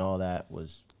Limit and all that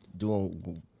was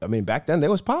doing. I mean, back then they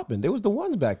was popping. They was the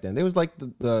ones back then. They was like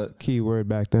the Keyword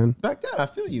back then. back then. I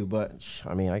feel you, but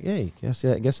I mean, like, hey,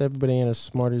 I guess everybody ain't as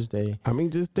smart as they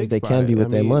Just think they about can it. be with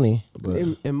their money. But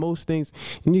In most things,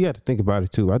 and you got to think about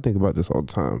it too. I think about this all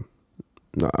the time.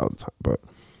 Not all the time, but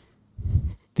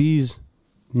these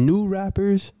new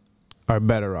rappers are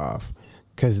better off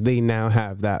because they now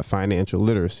have that financial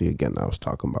literacy again that I was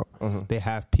talking about. They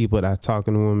have people that are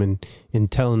talking to them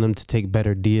and telling them to take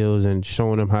better deals and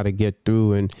showing them how to get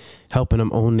through and helping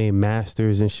them own their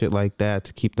masters and shit like that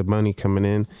to keep the money coming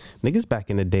in. Niggas back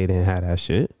in the day didn't have that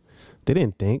shit. They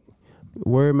didn't think.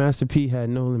 Word Master P had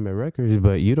No Limit Records,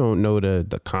 but you don't know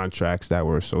the contracts that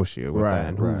were associated with that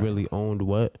and who really owned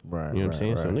what. Right, you know what I'm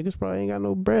saying? right. So niggas probably ain't got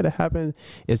no bread. It happens.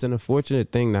 It's an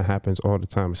unfortunate thing that happens all the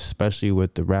time, especially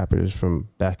with the rappers from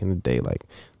back in the day. Like,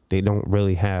 they don't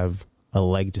really have a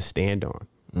leg to stand on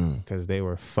because they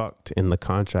were fucked in the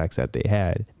contracts that they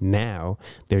had. Now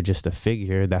they're just a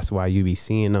figure. That's why you be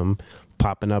seeing them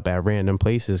popping up at random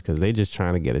places because they just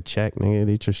trying to get a check, nigga.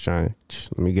 They just trying to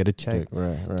let me get a check,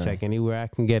 right. check anywhere I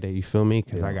can get it. You feel me?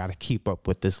 Because I gotta keep up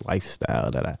with this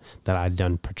lifestyle that I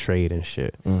done portrayed and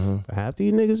shit. But half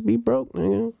these niggas be broke,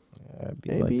 nigga.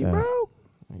 They be broke,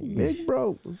 big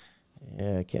broke.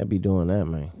 Yeah, can't be doing that,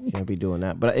 man. Can't be doing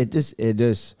that. But it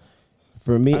just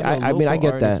for me. I mean, I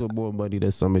get that. With more money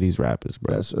than some of these rappers,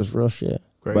 bro. That's real shit.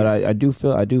 Crazy. But I do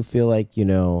feel like,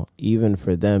 even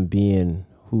for them being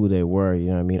who they were. You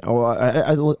know what I mean? Oh,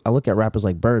 I look at rappers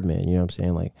like Birdman. You know what I'm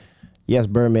saying? Like, yes,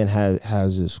 Birdman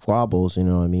has his squabbles. You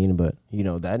know what I mean? But you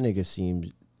know that nigga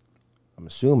seems, I'm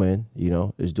assuming, you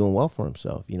know, is doing well for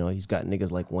himself. You know, he's got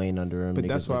niggas like Wayne under him. But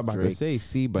that's what I'm about to say.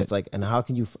 See, but it's like, and how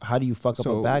do you fuck up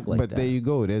a bag like that? But there you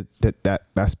go.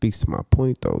 That speaks to my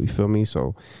point, though. You feel me?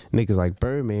 So niggas like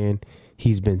Birdman,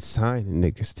 he's been signing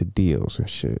niggas to deals and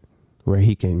shit where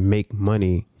he can make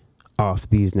money off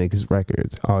these niggas'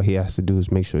 records. All he has to do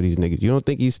is make sure these niggas. You don't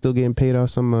think he's still getting paid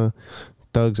off some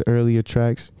Thug's earlier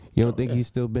tracks? You don't think he's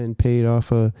still been paid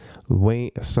off of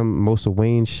Wayne, most of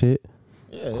Wayne's shit?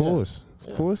 Yeah, of course.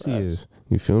 Of course he is.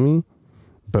 You feel me?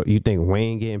 But you think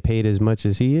Wayne getting paid as much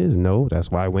as he is? No, that's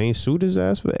why Wayne sued his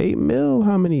ass for $8 million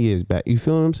how many years back? You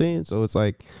feel what I'm saying? So it's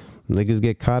like niggas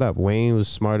get caught up. Wayne was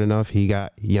smart enough. He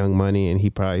got Young Money and he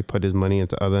probably put his money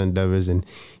into other endeavors and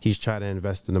he's trying to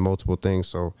invest into multiple things.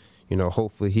 So, you know,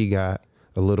 hopefully he got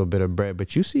a little bit of bread.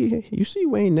 But you see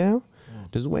Wayne now?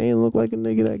 Does Wayne look like a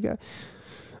nigga that got...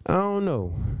 I don't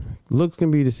know. Looks can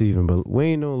be deceiving, but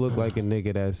Wayne don't look like a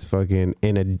nigga that's fucking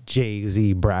in a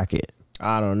Jay-Z bracket.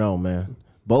 I don't know, man.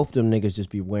 Both them niggas just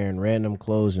be wearing random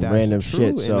clothes and random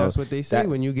shit. So and that's what they say.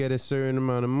 When you get a certain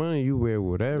amount of money, you wear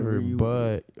whatever.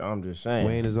 But I'm just saying,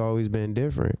 Wayne has always been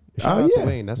different. Shout out to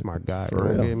Wayne. That's my guy.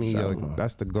 Don't get me.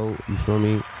 That's the GOAT. You feel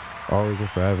me? Always and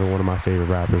forever one of my favorite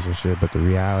rappers and shit. But the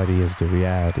reality is the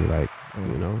reality. Like,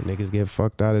 you know, niggas get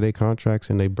fucked out of their contracts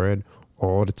and they bread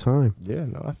all the time. Yeah,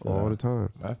 no, I feel all that. the time.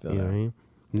 I feel you that. know what I mean?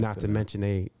 Not to mention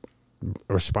they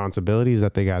responsibilities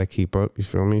that they got to keep up. You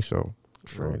feel me? So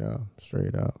straight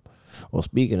up. Well,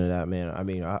 speaking of that, man, I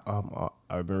mean,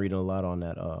 I've been reading a lot on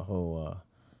that whole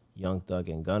Young Thug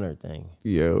and Gunner thing.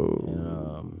 Yo,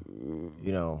 and,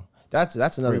 you know, that's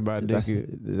another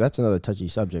that's another touchy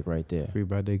subject right there. Free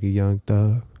by nigga Young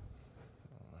Thug.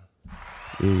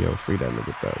 Yeah, yo, free that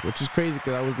nigga Thug, which is crazy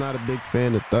because I was not a big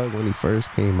fan of Thug when he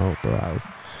first came out, bro.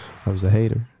 I was a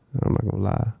hater. I'm not gonna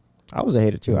lie. I was a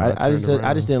hater too. I just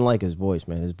didn't like his voice,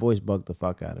 man. His voice bugged the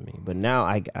fuck out of me. But now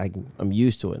I'm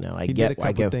used to it now. He did a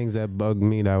couple things that bugged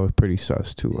me that was pretty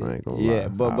sus too. I ain't gonna lie. Yeah,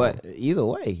 but either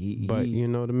way, you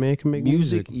know, the man can make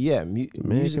music. Yeah, man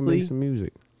can make some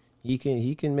music. He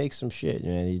can make some shit,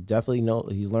 man.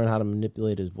 He's learned how to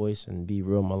manipulate his voice and be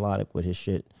real melodic with his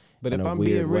shit. But if I'm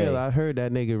being real, I heard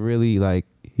that nigga really like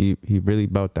he really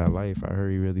about that life. I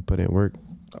heard he really put in work.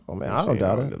 Oh man, I don't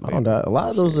doubt it. I don't doubt it. A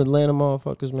lot of those Atlanta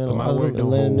motherfuckers, man. A lot of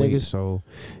Atlanta niggas. So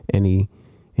any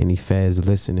feds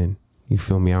listening, you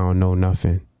feel me? I don't know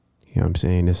nothing. You know what I'm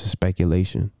saying? This is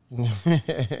speculation. I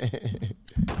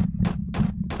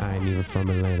ain't even from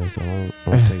Atlanta, so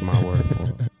don't take my word for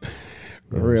it.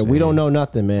 For real, we don't know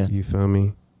nothing, man. You feel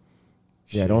me?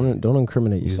 Yeah, don't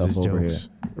incriminate yourself over here.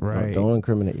 Right. Don't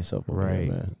incriminate yourself over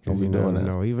here, man. Don't be doing that.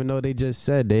 No, even though they just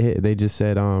said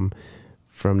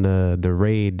from the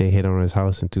raid they hit on his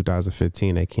house in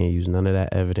 2015, they can't use none of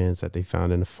that evidence that they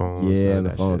found in the phones. Yeah, the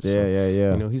phones. Shit.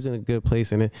 Yeah. You know, he's in a good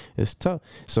place, and it's tough.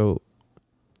 So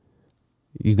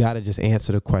you got to just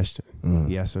answer the question,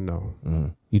 yes or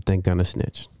no. You think Gunna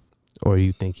snitched, or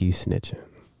you think he's snitching?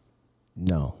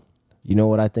 No. You know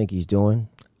what I think he's doing?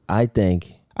 I think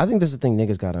this is the thing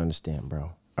niggas got to understand,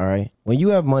 bro. All right? When you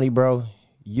have money, bro,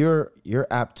 you're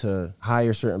apt to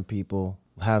hire certain people,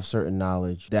 have certain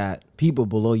knowledge that people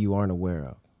below you aren't aware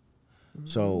of.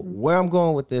 So where I'm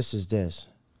going with this is this.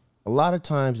 A lot of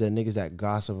times that niggas that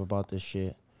gossip about this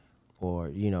shit or,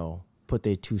 you know, put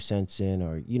their 2 cents in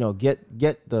or, you know, get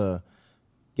the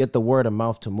word of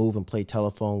mouth to move and play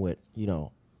telephone with, you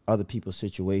know, other people's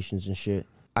situations and shit.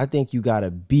 I think you got to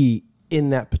be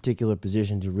in that particular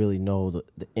position to really know the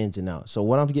ins and outs. So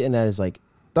what I'm getting at is like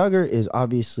Thugger is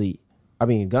obviously,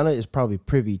 Gunna is probably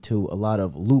privy to a lot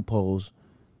of loopholes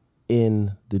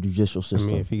in the judicial system.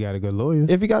 I mean, if he got a good lawyer.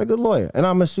 If he got a good lawyer. And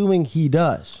I'm assuming he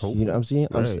does. Oh, you know what I'm saying?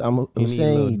 Right. I'm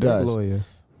saying he does. Lawyer.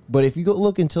 But if you go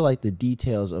look into like the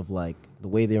details of like the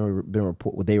way they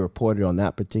reported on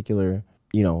that particular,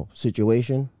 you know,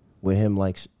 situation with him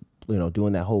like, you know,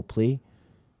 doing that whole plea,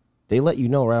 they let you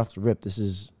know right off the rip this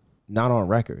is not on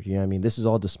record. You know what I mean? This is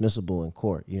all dismissible in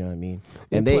court. You know what I mean?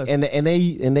 And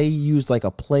they used like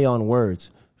a play on words.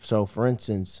 So for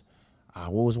instance,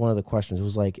 what was one of the questions? It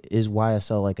was like, is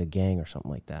YSL like a gang or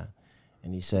something like that?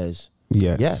 And he says,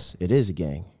 yes, it is a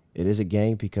gang. It is a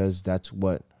gang because that's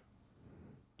what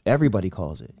everybody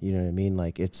calls it. You know what I mean?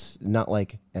 Like it's not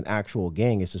like an actual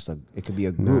gang. It's just it could be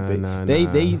a group.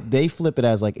 They flip it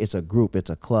as like it's a group, it's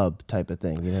a club type of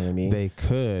thing. You know what I mean? They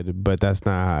could, but that's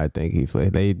not how I think he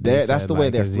flipped. That's the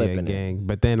way they're flipping gang. It.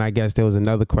 But then I guess there was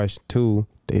another question too.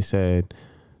 They said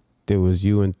there was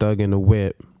you and Thug in the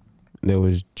whip. There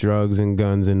was drugs and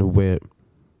guns in the whip.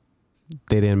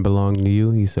 they didn't belong to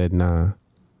you? He said, nah.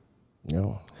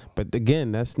 Yo. But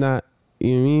again, that's not,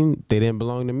 you know what I mean? They didn't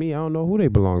belong to me. I don't know who they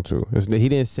belong to. He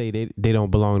didn't say they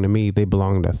don't belong to me. They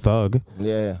belong to Thug.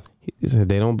 Yeah. He said,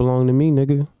 they don't belong to me,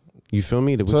 nigga. You feel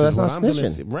me? Which So that's is what not I'm gonna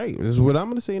snitching. say. Right. This is what I'm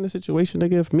going to say in the situation,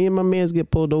 nigga. If me and my mans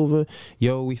get pulled over,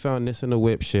 yo, we found this in the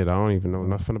whip. Shit, I don't even know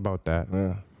nothing about that.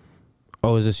 Yeah.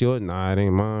 Oh, is this yours? Nah, it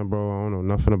ain't mine, bro. I don't know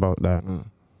nothing about that.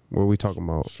 What are we talking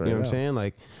about? Straight you know what up. I'm saying?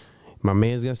 Like, my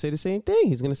man's going to say the same thing.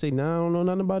 He's going to say, nah, I don't know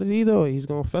nothing about it either. Or he's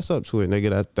going to fess up to it,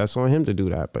 nigga. That's on him to do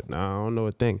that. But nah, I don't know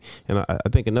a thing. And I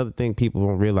think another thing people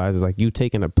don't realize is, like, you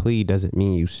taking a plea doesn't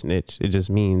mean you snitch. It just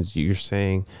means you're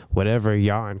saying whatever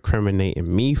y'all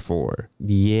incriminating me for,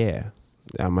 yeah,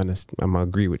 I'm gonna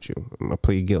agree with you. I'm gonna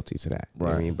plead guilty to that. You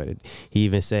know what I mean? But he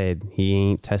even said he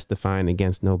ain't testifying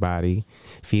against nobody.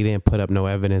 If he didn't put up no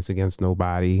evidence against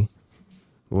nobody,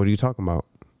 what are you talking about?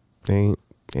 Ain't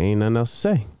nothing else to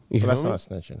say. Well, that's not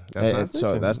snitching. That's not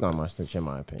So snitching. that's not my snitch in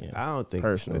my opinion. I don't think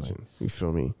Personally. it's snitching. You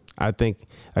feel me? I think,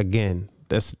 again,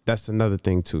 that's another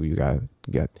thing too. You got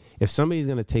if somebody's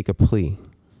gonna take a plea,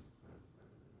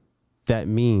 that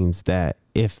means that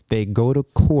if they go to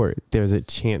court, there's a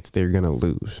chance they're gonna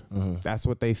lose. That's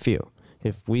what they feel.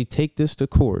 If we take this to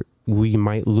court, we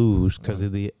might lose because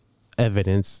of the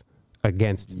evidence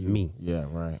against me. Yeah,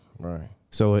 right.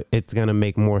 So it's going to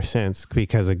make more sense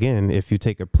because, again, if you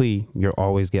take a plea, you'll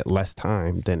always get less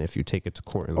time than if you take it to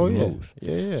court and lose.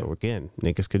 Yeah. So, again,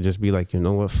 niggas could just be like, you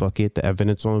know what, fuck it. The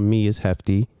evidence on me is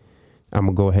hefty. I'm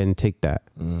going to go ahead and take that.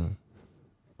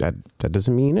 That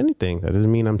doesn't mean anything. That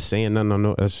doesn't mean I'm saying nothing.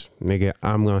 No, that's, nigga,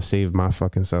 I'm going to save my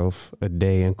fucking self a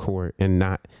day in court and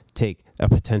not take a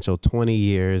potential 20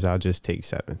 years. I'll just take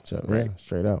 7. So, right.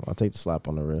 Straight up. I'll take the slap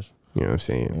on the wrist. You know what I'm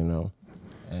saying? You know.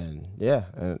 And yeah,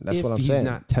 and that's if what I'm he's saying.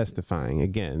 not testifying,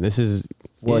 again, this is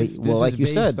well, like you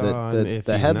said,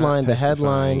 the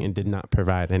headline, and did not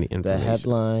provide any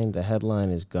information. The headline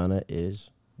is Gunna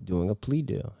is doing a plea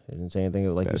deal. It didn't say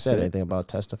anything like That's you said, it. anything about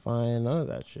testifying, none of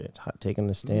that shit, taking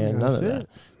the stand, none That's of it. that.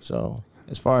 So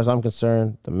as far as I'm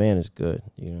concerned, the man is good.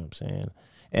 You know what I'm saying?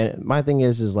 And my thing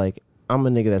is like I'm a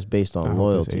nigga that's based on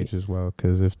loyalty. Age as well,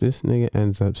 because if this nigga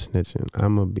ends up snitching,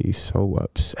 I'm gonna be so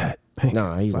upset.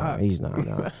 Nah, he's not.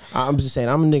 Nah. I'm just saying,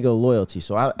 I'm a nigga of loyalty.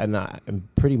 So I'm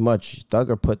pretty much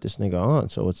Thugger put this nigga on.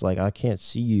 So it's like I can't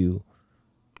see you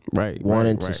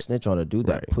wanting to snitch on to do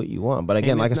that, put you on. But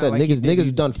again, like I said, niggas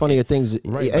have done funnier things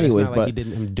anyways. It's not but like he did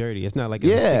him dirty. It's not like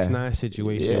it's a 6ix9ine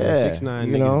situation. Yeah, 6ix9ine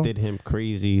you niggas know? did him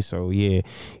crazy. So yeah,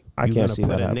 I you can't gonna see put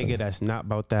that a happening. nigga that's not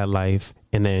about that life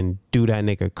and then do that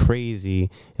nigga crazy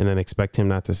and then expect him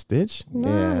not to snitch?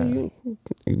 Nah,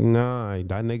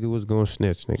 that nigga was gonna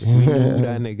snitch, nigga. We knew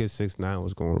that nigga 6ix9ine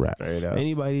was gonna rat.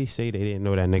 Anybody say they didn't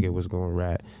know that nigga was gonna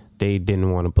rat, they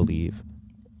didn't want to believe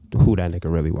who that nigga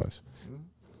really was. You know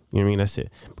what I mean? That's it.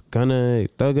 But Gunna,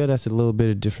 Thugger, that's a little bit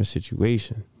of a different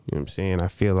situation. You know what I'm saying? I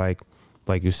feel like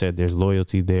you said, there's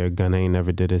loyalty there. Gunna ain't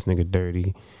never did this nigga dirty. You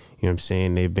know what I'm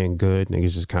saying? They've been good.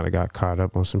 Niggas just kind of got caught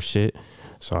up on some shit.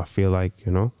 So I feel like,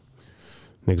 you know,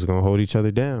 niggas gonna hold each other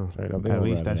down. At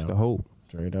least that's the hope.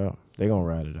 Straight up. They gonna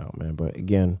ride it out, man. But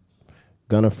again,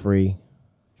 Gunna free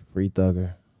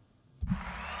Thugger.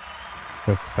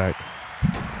 That's a fact.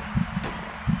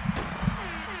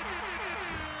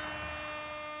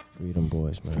 Freedom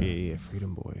boys, man. Yeah,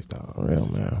 freedom boys, dog. Real, That's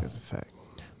a man. fact. That's a fact.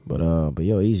 But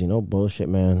yo, easy, no bullshit,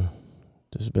 man.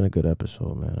 This has been a good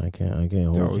episode, man. I can't hold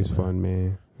It's you, always man. fun,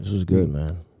 man. This was good,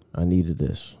 man. I needed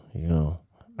this, you know.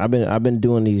 I've been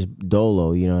doing these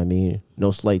dolo, you know what I mean?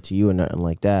 No slight to you or nothing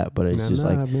like that, but it's just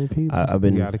like I've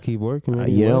been you gotta keep working,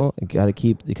 man. you know, gotta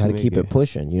keep it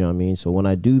pushing, you know what I mean? So when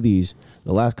I do these,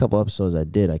 the last couple episodes I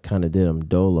kind of did them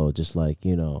dolo, just like,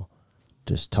 you know,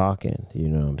 just talking, you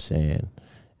know what I'm saying?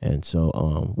 And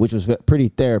so, which was pretty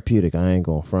therapeutic. I ain't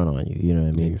gonna front on you, you know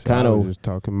what I mean? Kind of just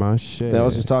talking my shit. I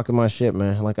was just talking my shit,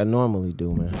 man, like I normally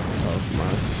do, man. Talking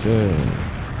my shit.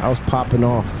 I was popping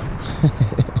off.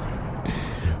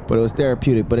 But it was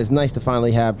therapeutic. But it's nice to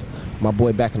finally have my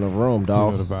boy back in the room,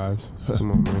 dog. You know the vibes.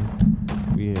 Come on,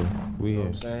 man. We here. You know what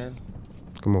I'm saying?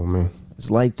 Come on, man. It's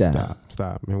like that.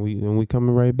 Stop, man. We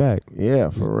coming right back. Yeah,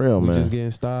 for real, man. We just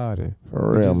getting started.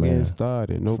 For real, man. Getting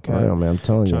started. No cap. For real, man. I'm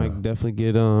telling you. Trying to definitely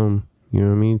get you know what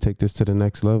I mean? Take this to the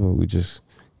next level. We just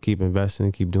keep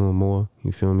investing, keep doing more.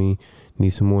 You feel me?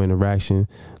 Need some more interaction.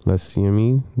 Let's, you know what I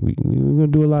mean? We're gonna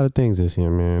do a lot of things this year,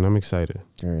 man. I'm excited.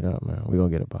 Straight up, man. We're gonna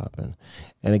get it popping.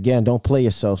 And again, don't play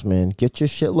yourselves, man. Get your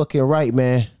shit looking right,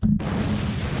 man.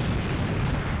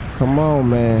 Come on,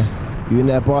 man. You in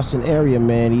that Boston area,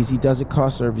 man. Easy Does It Car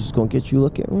Service is gonna get you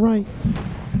looking right.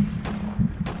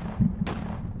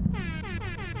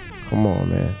 Come on,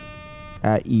 man.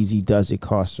 At Easy Does It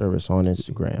Car Service on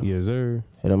Instagram. Yes, sir.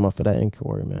 Hit them up for that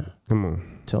inquiry, man. Come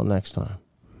on. Till next time.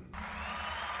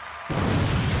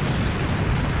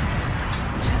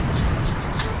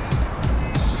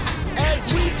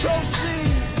 As we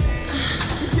proceed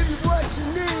to give you what you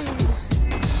need.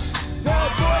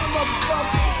 Bad boy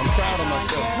motherfuckers. I'm proud of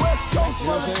myself. West Coast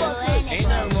motherfuckers. Ain't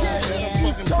nothing wrong with it. I'm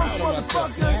East fucking Coast proud of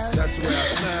myself. motherfuckers. That's where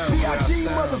I sound. B.I.G.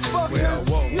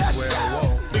 motherfuckers. Let's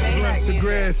go. Big blunts of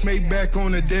grass made back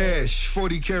on the dash.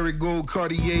 40 karat gold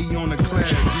Cartier on the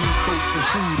class. New coats for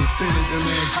shooters, tinted the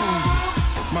Land Cruisers.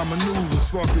 My maneuvers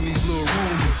sparking these little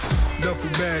rumors.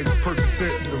 Duffel bags,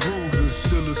 Percocet, the Rugers.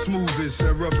 Still the smoothest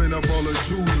at roughing up all the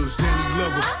jewelers. Danny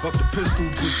Glover, up the pistol,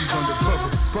 pussies undercover.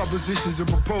 Propositions and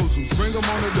proposals, bring them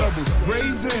on the double.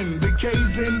 Raisin, the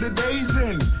K's in, the days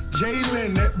in.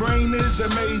 Jalen, that brain is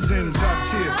amazing. Top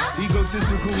tier,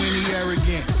 egotistical and he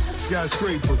arrogant.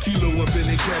 Skyscraper, kilo up in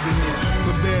the cabinet.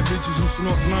 For bad bitches who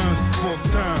snort lines the fourth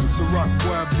time. Ciroc,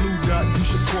 boy, blue dot, you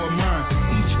should call mine.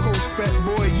 Each coast fat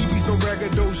boy, he be so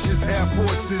raggedocious. Air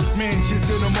Forces, mansions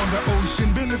in them on the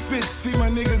ocean. Benefits, feed my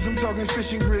niggas, I'm talking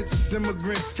fish and grits.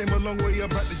 Immigrants came a long way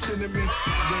up out the tenements.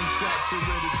 Gun shots,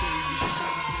 hereditary.